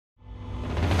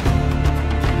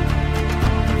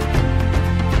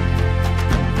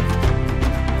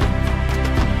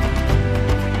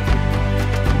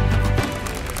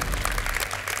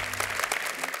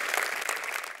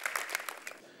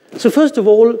So first of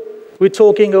all, we're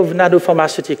talking of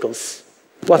nanopharmaceuticals.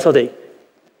 What are they?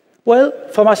 Well,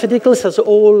 pharmaceuticals,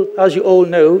 as you all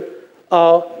know,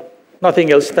 are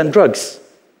nothing else than drugs.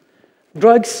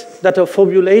 Drugs that are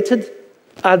formulated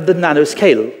at the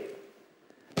nanoscale,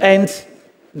 and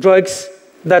drugs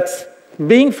that,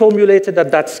 being formulated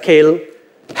at that scale,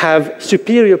 have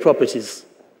superior properties.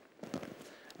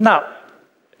 Now,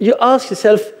 you ask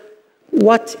yourself,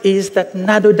 what is that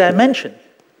nano dimension,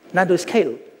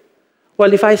 nanoscale?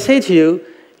 Well, if I say to you,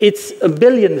 it's a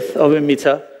billionth of a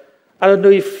meter, I don't know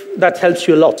if that helps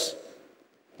you a lot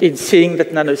in seeing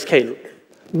that nanoscale.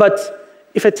 But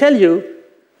if I tell you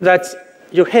that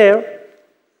your hair,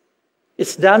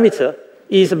 its diameter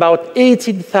is about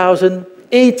 80,000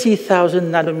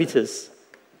 nanometers.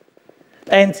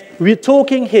 And we're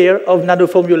talking here of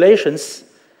nanoformulations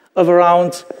of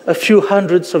around a few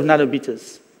hundreds of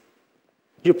nanometers.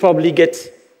 You probably get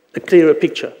a clearer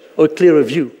picture or a clearer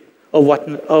view of what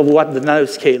the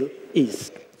nanoscale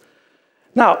is.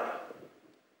 Now,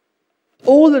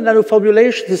 all the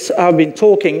nanoformulations I've been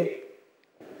talking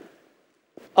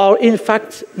are in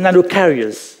fact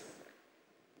nanocarriers.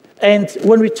 And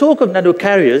when we talk of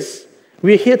nanocarriers,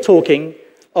 we're here talking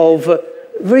of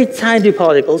very tiny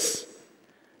particles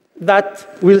that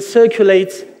will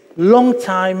circulate long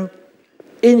time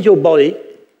in your body,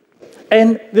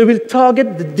 and they will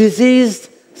target the diseased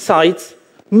sites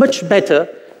much better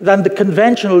than the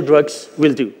conventional drugs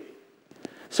will do.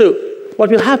 So what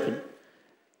will happen?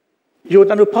 Your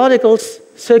nanoparticles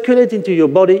circulate into your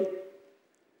body.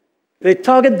 They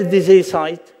target the disease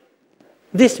site.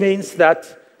 This means that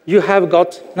you have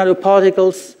got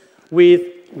nanoparticles with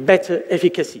better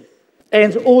efficacy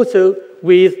and also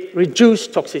with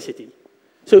reduced toxicity.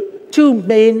 So two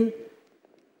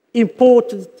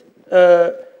important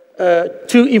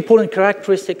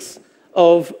characteristics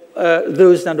of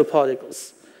those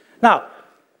nanoparticles. Now,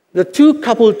 the two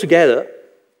coupled together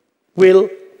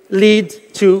will lead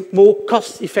to more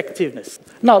cost effectiveness.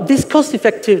 Now, this cost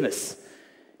effectiveness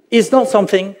is not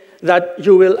something that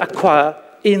you will acquire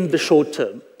in the short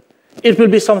term. It will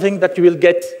be something that you will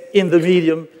get in the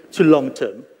medium to long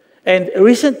term. And a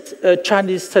recent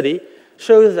Chinese study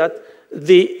shows that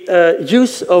the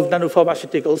use of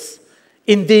nanopharmaceuticals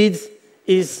indeed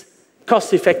is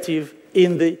cost effective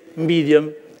in the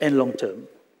medium and long term.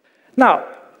 Now,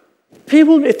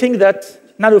 people may think that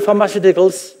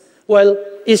nanopharmaceuticals, well,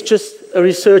 is just a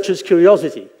researcher's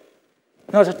curiosity.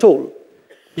 Not at all.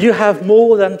 You have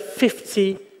more than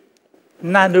 50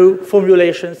 nano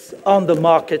formulations on the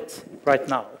market right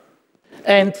now.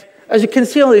 And as you can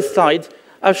see on this slide,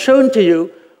 I've shown to you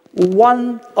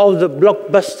one of the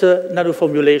blockbuster nano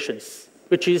formulations,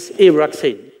 which is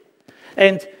Abraxane.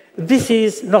 And this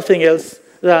is nothing else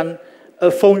than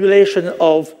a formulation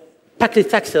of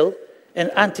paclitaxel, an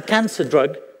anti-cancer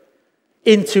drug,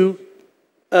 into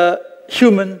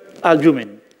human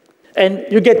albumin. And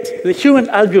you get the human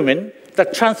albumin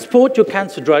that transports your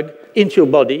cancer drug into your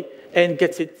body and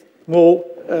gets it more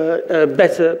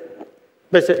better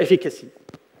efficacy.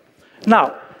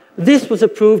 Now, this was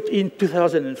approved in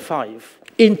 2005.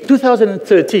 In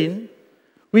 2013,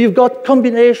 we've got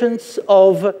combinations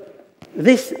of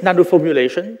this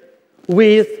nanoformulation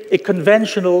with a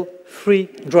conventional free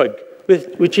drug,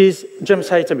 which is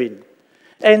gemcitabine.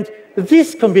 And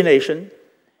this combination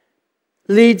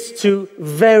leads to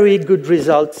very good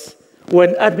results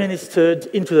when administered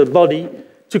into the body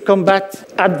to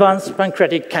combat advanced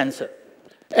pancreatic cancer.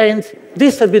 And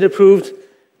this has been approved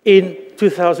in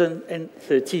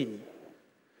 2013.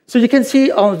 So you can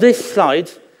see on this slide,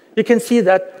 you can see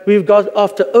that we've got,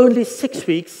 after only 6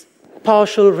 weeks,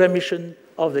 partial remission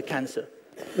of the cancer.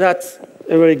 That's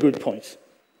a very good point.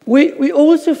 We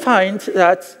also find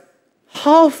that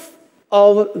half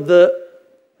of the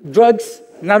drugs,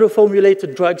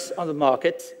 nanoformulated drugs on the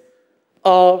market,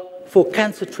 are for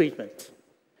cancer treatment.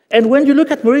 And when you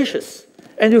look at Mauritius,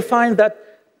 and you find that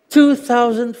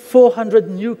 2,400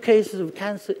 new cases of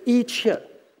cancer each year,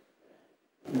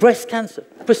 breast cancer,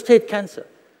 prostate cancer,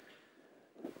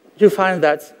 you find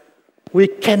that we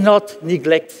cannot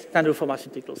neglect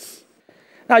nanopharmaceuticals.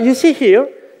 Now, you see here,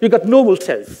 you've got normal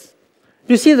cells.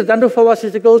 You see the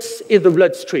nanopharmaceuticals in the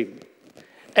bloodstream.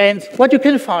 And what you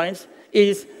can find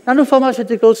is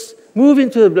nanopharmaceuticals move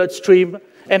into the bloodstream,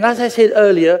 and as I said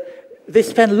earlier, they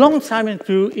spend a long time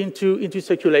into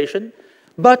circulation,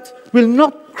 but will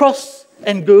not cross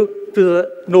and go to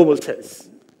the normal cells.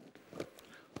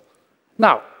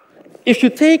 Now, if you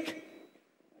take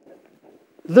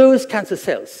those cancer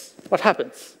cells, what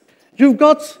happens? You've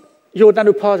got your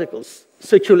nanoparticles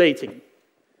circulating.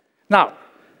 Now,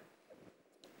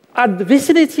 at the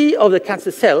vicinity of the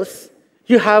cancer cells,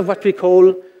 you have what we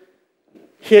call,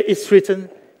 here it's written,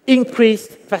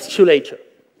 increased vasculature.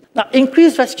 Now,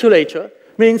 increased vasculature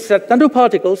means that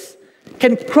nanoparticles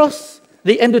can cross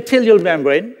the endothelial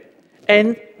membrane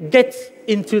and get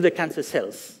into the cancer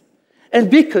cells. And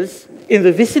because in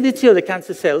the vicinity of the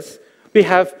cancer cells, we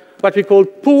have what we call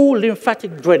poor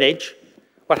lymphatic drainage,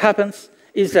 what happens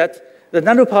is that the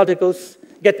nanoparticles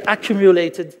get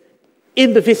accumulated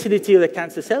in the vicinity of the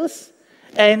cancer cells,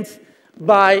 and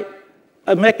by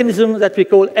a mechanism that we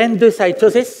call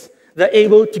endocytosis, they're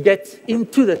able to get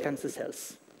into the cancer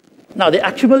cells. Now, they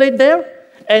accumulate there,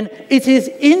 and it is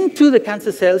into the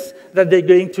cancer cells that they're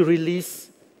going to release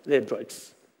their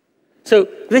drugs. So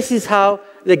this is how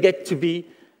they get to be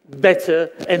better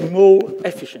and more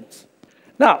efficient.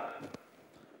 Now,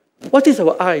 what is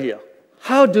our idea?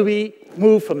 How do we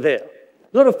move from there?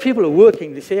 A lot of people are working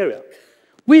in this area.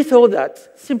 We thought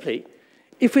that, simply,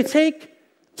 if we take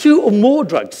 2 or more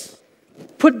drugs,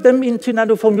 put them into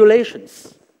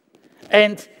nanoformulations,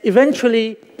 and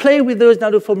eventually play with those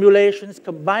nanoformulations,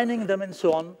 combining them and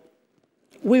so on,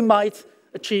 we might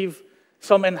achieve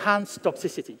some enhanced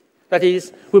toxicity. That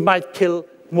is, we might kill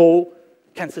more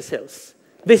cancer cells.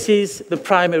 This is the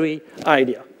primary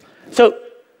idea. So,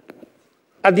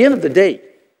 at the end of the day,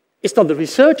 it's not the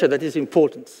researcher that is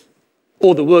important,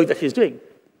 or the work that he's doing,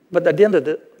 but at the end of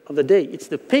the day, it's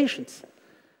the patients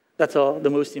that are the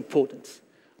most important.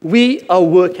 We are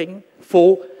working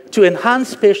to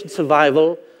enhance patient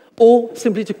survival or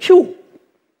simply to cure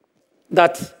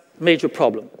that major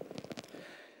problem.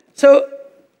 So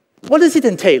what does it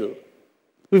entail?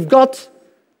 We've got,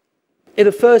 in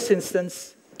the first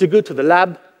instance, to go to the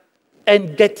lab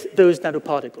and get those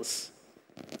nanoparticles.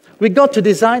 We've got to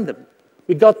design them.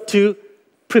 We've got to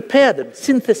prepare them,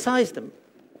 synthesize them.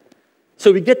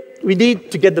 So we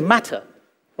need to get the matter,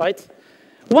 right?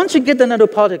 Once you get the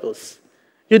nanoparticles,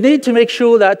 you need to make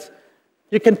sure that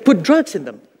you can put drugs in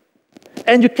them.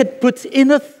 And you can put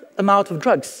enough amount of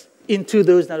drugs into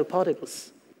those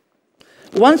nanoparticles.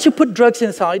 Once you put drugs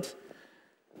inside,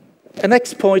 the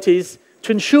next point is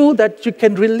to ensure that you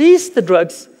can release the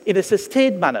drugs in a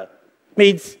sustained manner,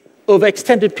 means over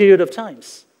extended period of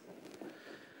times.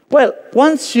 Well,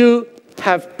 once you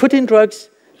have put in drugs,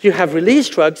 you have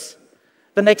released drugs,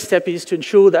 the next step is to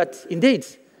ensure that, indeed,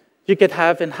 you can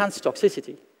have enhanced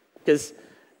toxicity. Because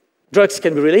drugs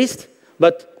can be released,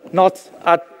 but not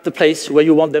at the place where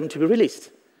you want them to be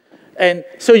released. And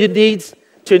so you need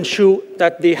to ensure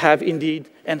that they have, indeed,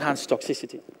 enhanced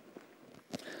toxicity.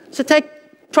 So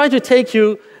try to take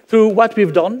you through what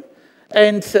we've done,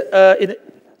 and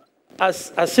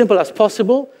as simple as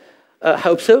possible, I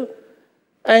hope so.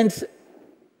 And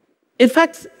in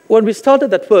fact, when we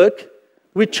started that work,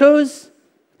 we chose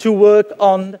to work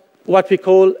on what we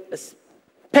call a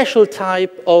special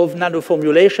type of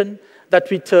nanoformulation that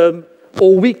we term,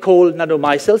 or we call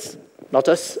nanomicelles, not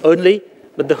us only,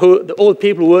 but all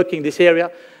people working in this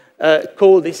area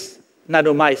call this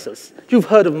nanomicelles. You've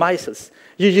heard of micelles.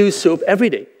 You use soap every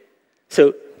day.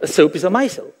 So a soap is a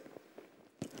micelle,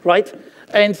 right?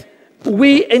 And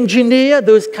we engineer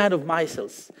those kind of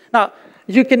micelles. Now,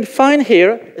 you can find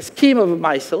here a scheme of a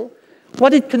micelle.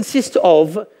 What it consists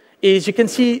of is you can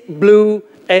see blue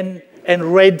and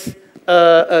red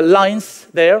lines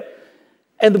there.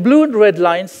 And the blue and red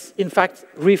lines, in fact,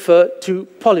 refer to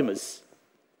polymers,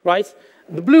 right?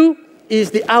 The blue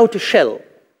is the outer shell,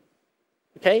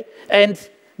 okay? And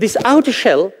this outer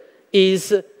shell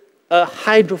is a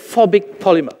hydrophobic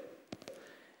polymer.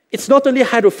 It's not only a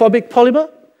hydrophobic polymer,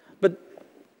 but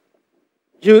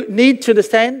you need to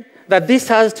understand that this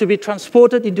has to be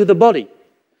transported into the body.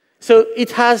 So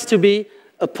it has to be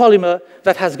a polymer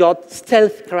that has got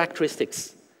stealth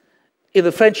characteristics. In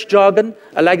the French jargon,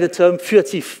 I like the term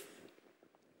furtif,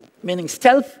 meaning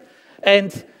stealth.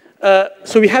 And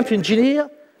so we have to engineer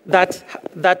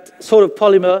that sort of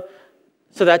polymer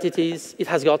so that it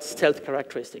has got stealth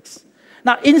characteristics.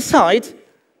 Now, inside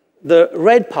the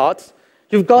red part,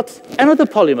 you've got another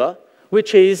polymer,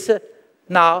 which is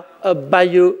now a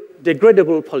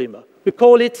biodegradable polymer. We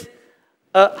call it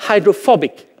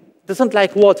hydrophobic. It doesn't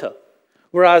like water.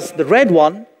 Whereas the red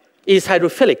one is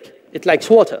hydrophilic. It likes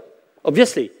water,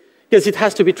 obviously, because it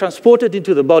has to be transported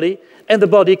into the body, and the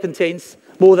body contains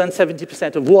more than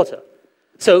 70% of water.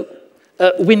 So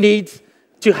we need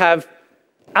to have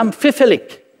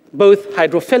amphiphilic, both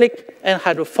hydrophilic and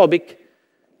hydrophobic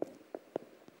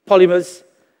polymers,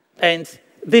 and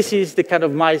this is the kind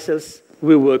of micelles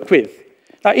we work with.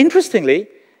 Now, interestingly,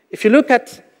 if you look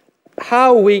at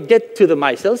how we get to the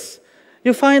micelles,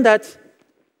 you find that,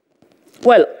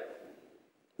 well,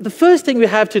 the first thing we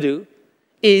have to do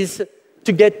is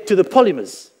to get to the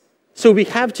polymers. So we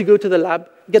have to go to the lab,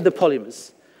 get the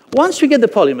polymers. Once we get the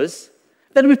polymers,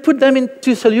 then we put them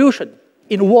into solution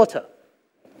in water.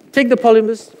 Take the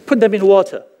polymers, put them in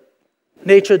water.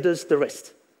 Nature does the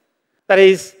rest. That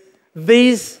is,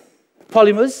 these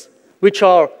polymers, which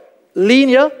are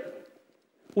linear,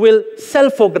 will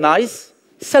self-organize,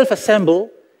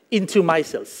 self-assemble into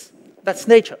micelles. That's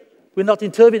nature. We're not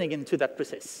intervening into that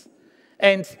process.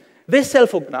 And they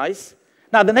self-organize.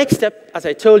 Now, the next step, as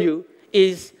I told you,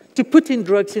 is to put in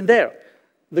drugs in there.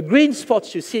 The green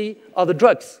spots you see are the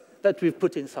drugs that we've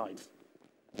put inside.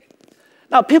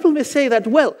 Now, people may say that,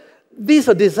 well, these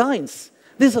are designs,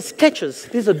 these are sketches,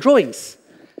 these are drawings.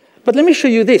 But let me show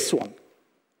you this one,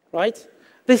 right?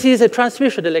 This is a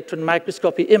transmission electron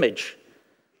microscopy image,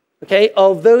 okay,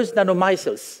 of those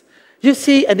nanomicelles. You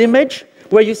see an image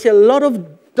where you see a lot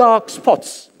of dark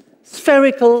spots,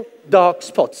 spherical dark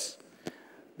spots.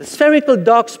 The spherical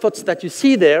dark spots that you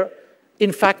see there,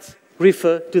 in fact,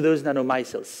 refer to those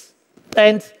nanomicelles.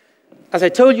 And as I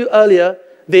told you earlier,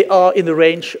 they are in the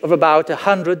range of about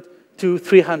 100 to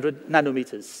 300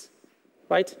 nanometers,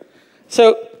 right?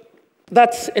 So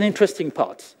that's an interesting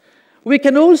part. We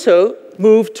can also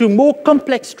move to more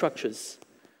complex structures.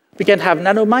 We can have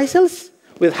nanomicelles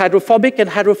with hydrophobic and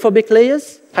hydrophilic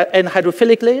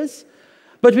layers,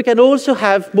 but we can also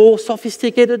have more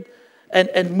sophisticated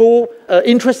and more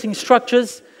interesting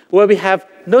structures where we have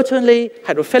not only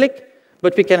hydrophilic,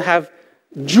 but we can have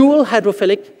dual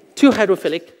hydrophilic, two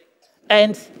hydrophilic,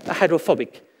 and a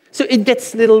hydrophobic. So it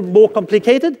gets a little more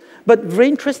complicated, but very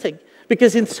interesting,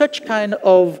 because in such kind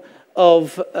of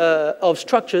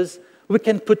structures, we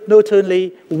can put not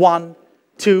only 1,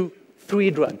 2, 3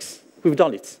 drugs. We've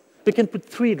done it. We can put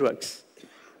 3 drugs.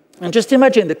 And just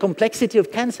imagine the complexity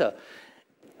of cancer.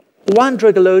 1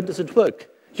 drug alone doesn't work.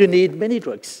 You need many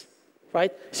drugs,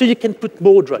 right? So you can put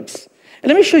more drugs. And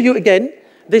let me show you again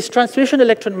this transmission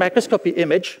electron microscopy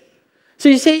image. So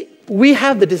you see, we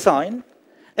have the design,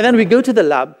 and then we go to the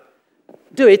lab,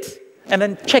 do it, and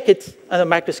then check it on a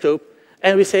microscope,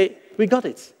 and we say, we got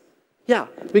it. Yeah,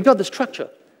 we got the structure.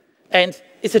 And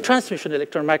it's a transmission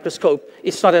electron microscope.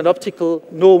 It's not an optical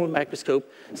normal microscope.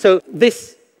 So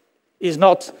this is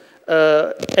not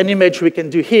an image we can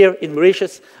do here in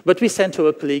Mauritius, but we send to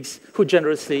our colleagues who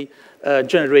generously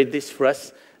generate this for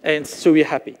us, and so we're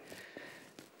happy.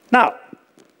 Now,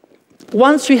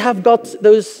 once we have got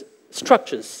those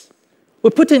structures, we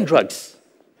put in drugs.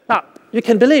 Now, you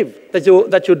can believe that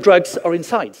your drugs are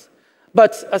inside,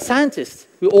 but as scientists,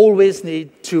 we always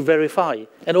need to verify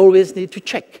and always need to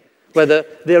check whether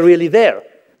they're really there.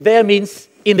 There means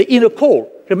in the inner core.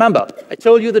 Remember, I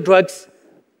told you the drugs,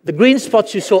 the green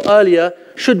spots you saw earlier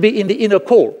should be in the inner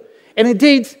core. And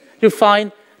indeed, you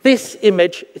find this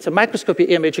image, it's a microscopy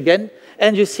image again,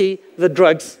 and you see the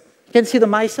drugs. You can see the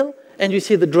micelle, and you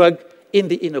see the drug in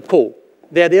the inner core.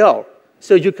 There they are.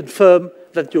 So you confirm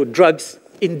that your drugs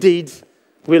indeed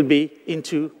will be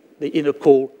into the inner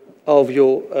core of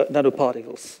your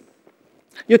nanoparticles.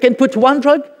 You can put 1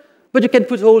 drug, but you can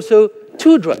put also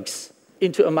 2 drugs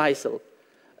into a micelle.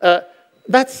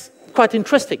 That's quite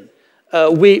interesting.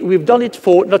 We've done it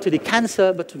for not only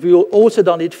cancer, but we've also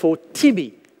done it for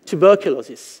TB,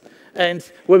 tuberculosis, and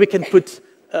where we can put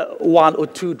 1 or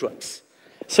 2 drugs.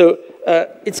 So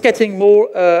it's getting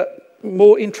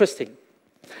more interesting.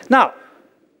 Now,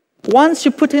 once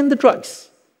you put in the drugs,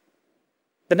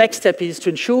 the next step is to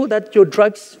ensure that your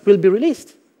drugs will be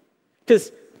released.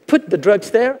 Because put the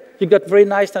drugs there, you got very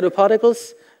nice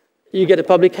nanoparticles, you get a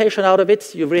publication out of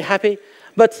it, you're very happy.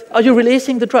 But are you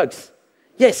releasing the drugs?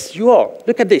 Yes, you are.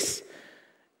 Look at this.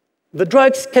 The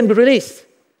drugs can be released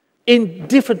in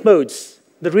different modes.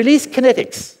 The release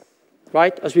kinetics,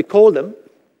 right, as we call them,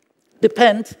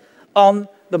 depend on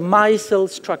the micelle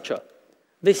structure.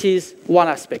 This is one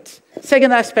aspect.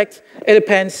 Second aspect, it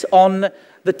depends on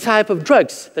the type of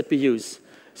drugs that we use.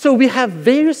 So we have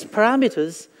various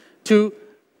parameters to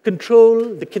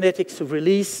control the kinetics of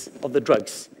release of the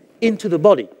drugs into the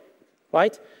body,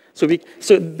 right? So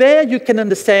there you can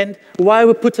understand why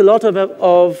we put a lot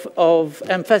of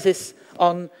emphasis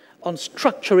on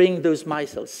structuring those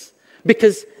micelles,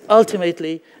 because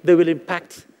ultimately they will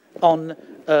impact on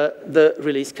the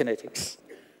release kinetics.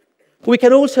 We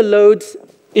can also load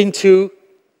into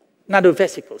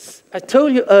nanovesicles. I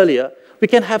told you earlier, we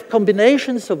can have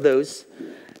combinations of those.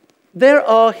 There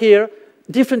are here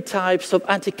different types of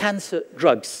anti-cancer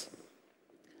drugs.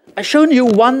 I've shown you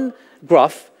one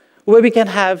graph where we can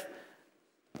have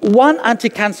one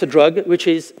anti-cancer drug, which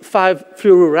is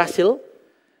 5-fluorouracil,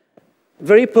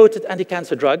 very potent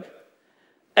anti-cancer drug.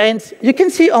 And you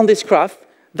can see on this graph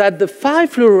that the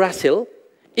 5-fluorouracil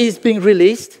is being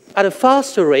released at a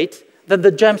faster rate than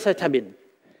the gemcitabine.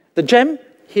 The gem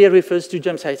here refers to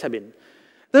gemcitabine.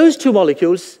 Those two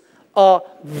molecules are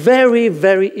very,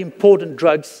 very important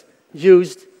drugs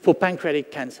used for pancreatic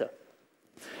cancer.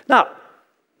 Now,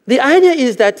 the idea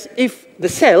is that if the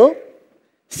cell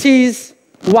sees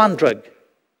one drug,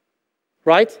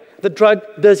 right, the drug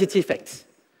does its effects.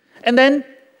 And then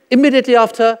immediately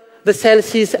after, the cell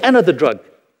sees another drug,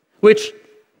 which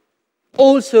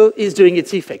also is doing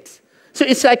its effects. So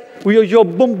it's like you're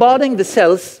bombarding the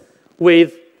cells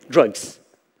with drugs.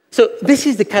 So this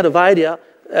is the kind of idea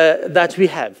that we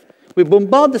have. We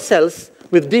bombard the cells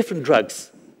with different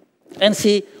drugs and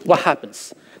see what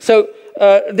happens. So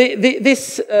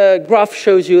this graph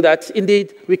shows you that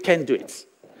indeed we can do it.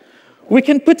 We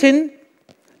can put in,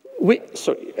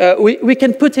 we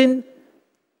can put in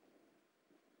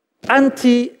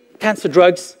anti-cancer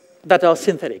drugs that are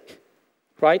synthetic,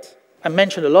 right? I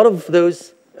mentioned a lot of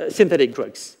those synthetic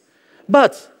drugs.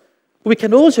 But we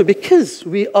can also, because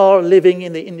we are living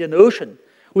in the Indian Ocean,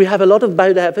 we have a lot of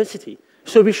biodiversity.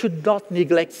 So we should not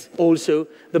neglect also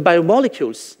the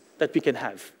biomolecules that we can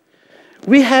have.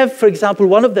 We have, for example,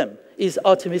 one of them is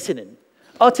artemisinin.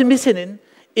 Artemisinin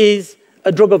is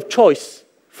a drug of choice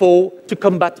to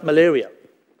combat malaria.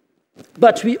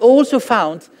 But we also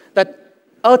found that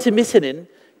artemisinin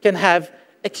can have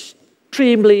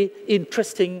extremely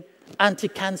interesting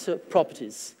anti-cancer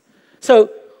properties. So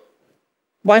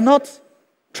why not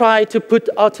try to put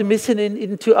artemisinin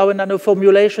into our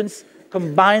nanoformulations,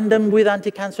 combine them with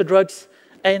anti-cancer drugs,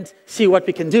 and see what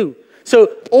we can do?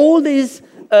 So all these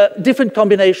different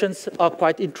combinations are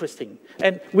quite interesting.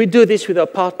 And we do this with our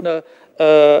partner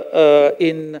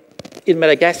in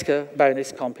Madagascar,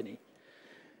 Bionis company.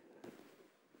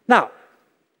 Now,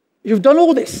 you've done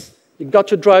all this. You've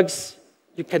got your drugs.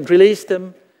 You can release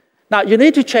them. Now, you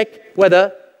need to check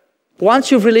whether,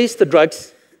 once you've released the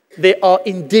drugs, they are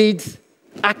indeed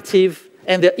active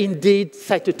and they're indeed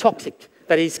cytotoxic,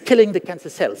 that is, killing the cancer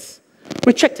cells.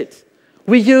 We checked it.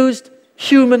 We used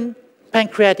human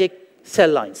pancreatic cell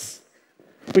lines.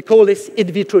 We call this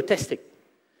in vitro testing.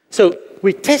 So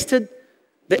we tested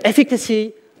the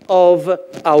efficacy of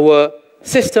our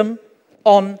system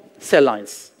on cell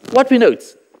lines. What we note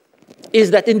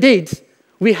is that indeed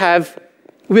we are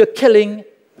killing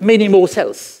many more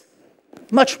cells,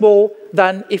 much more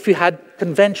than if we had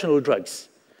conventional drugs.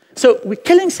 So we're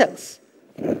killing cells.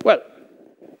 Well,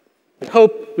 we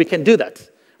hope we can do that,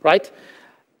 right?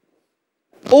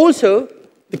 Also,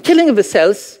 the killing of the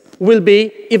cells will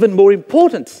be even more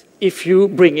important if you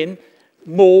bring in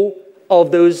more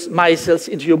of those micelles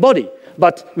into your body.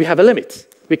 But we have a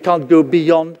limit. We can't go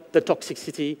beyond the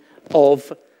toxicity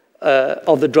of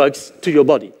the drugs to your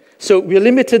body. So we're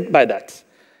limited by that.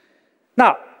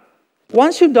 Now,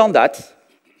 once you've done that,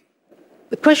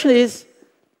 the question is,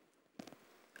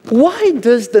 why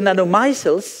does the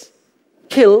nanomicelles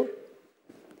kill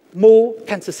more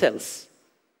cancer cells?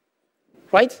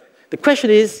 Right? The question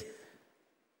is,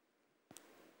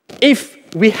 if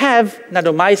we have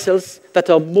nanomicelles that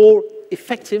are more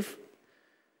effective,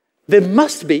 they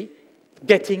must be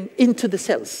getting into the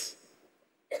cells.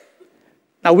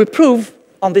 Now, we prove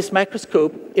on this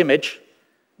microscope image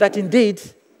that indeed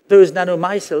those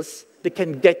nanomicelles, they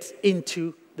can get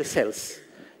into the cells.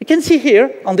 You can see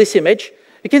here on this image,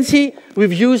 you can see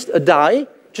we've used a dye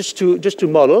just to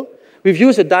model. We've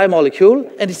used a dye molecule,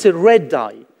 and it's a red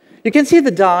dye. You can see the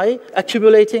dye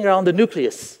accumulating around the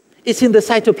nucleus. It's in the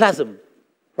cytoplasm,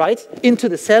 right? Into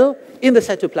the cell, in the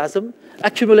cytoplasm,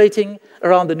 accumulating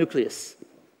around the nucleus.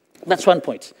 That's one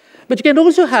point. But you can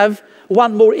also have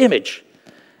one more image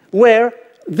where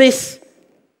this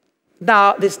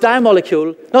dye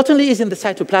molecule not only is in the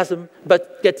cytoplasm,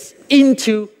 but gets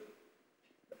into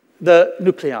the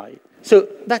nuclei. So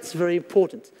that's very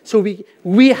important. So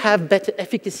we have better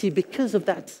efficacy because of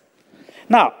that.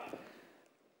 Now,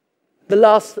 the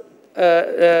last,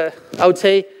 I would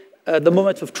say, the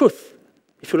moment of truth,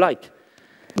 if you like.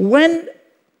 When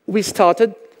we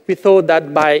started, we thought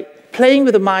that by playing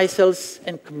with the micelles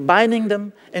and combining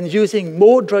them and using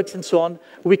more drugs and so on,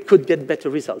 we could get better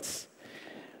results.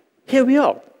 Here we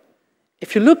are.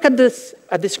 If you look at this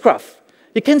graph,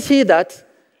 you can see that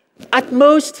at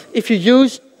most, if you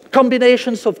use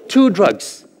combinations of two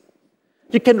drugs,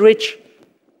 you can reach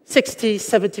 60,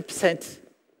 70%,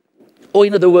 or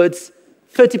in other words,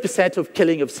 30% of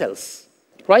killing of cells,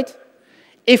 right?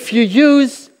 If you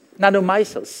use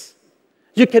nanomicelles,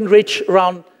 you can reach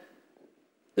around,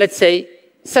 let's say,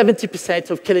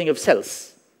 70% of killing of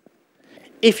cells.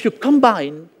 If you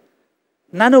combine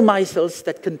nanomicelles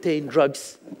that contain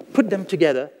drugs, put them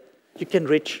together, you can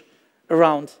reach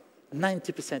around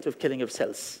 90% of killing of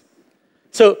cells.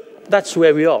 So that's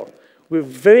where we are. We're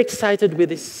very excited with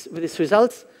this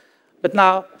result. But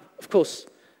now, of course,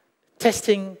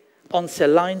 testing on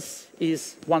cell lines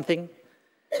is one thing.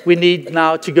 We need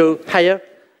now to go higher.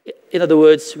 In other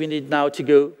words, we need now to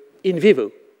go in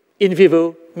vivo. In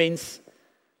vivo means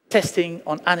testing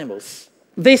on animals.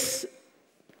 This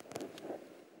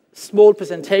small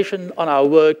presentation on our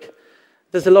work,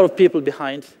 there's a lot of people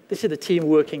behind. This is the team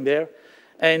working there.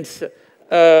 And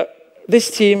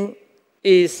this team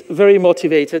is very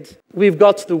motivated. We've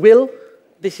got the will.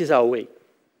 This is our way.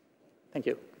 Thank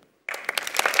you.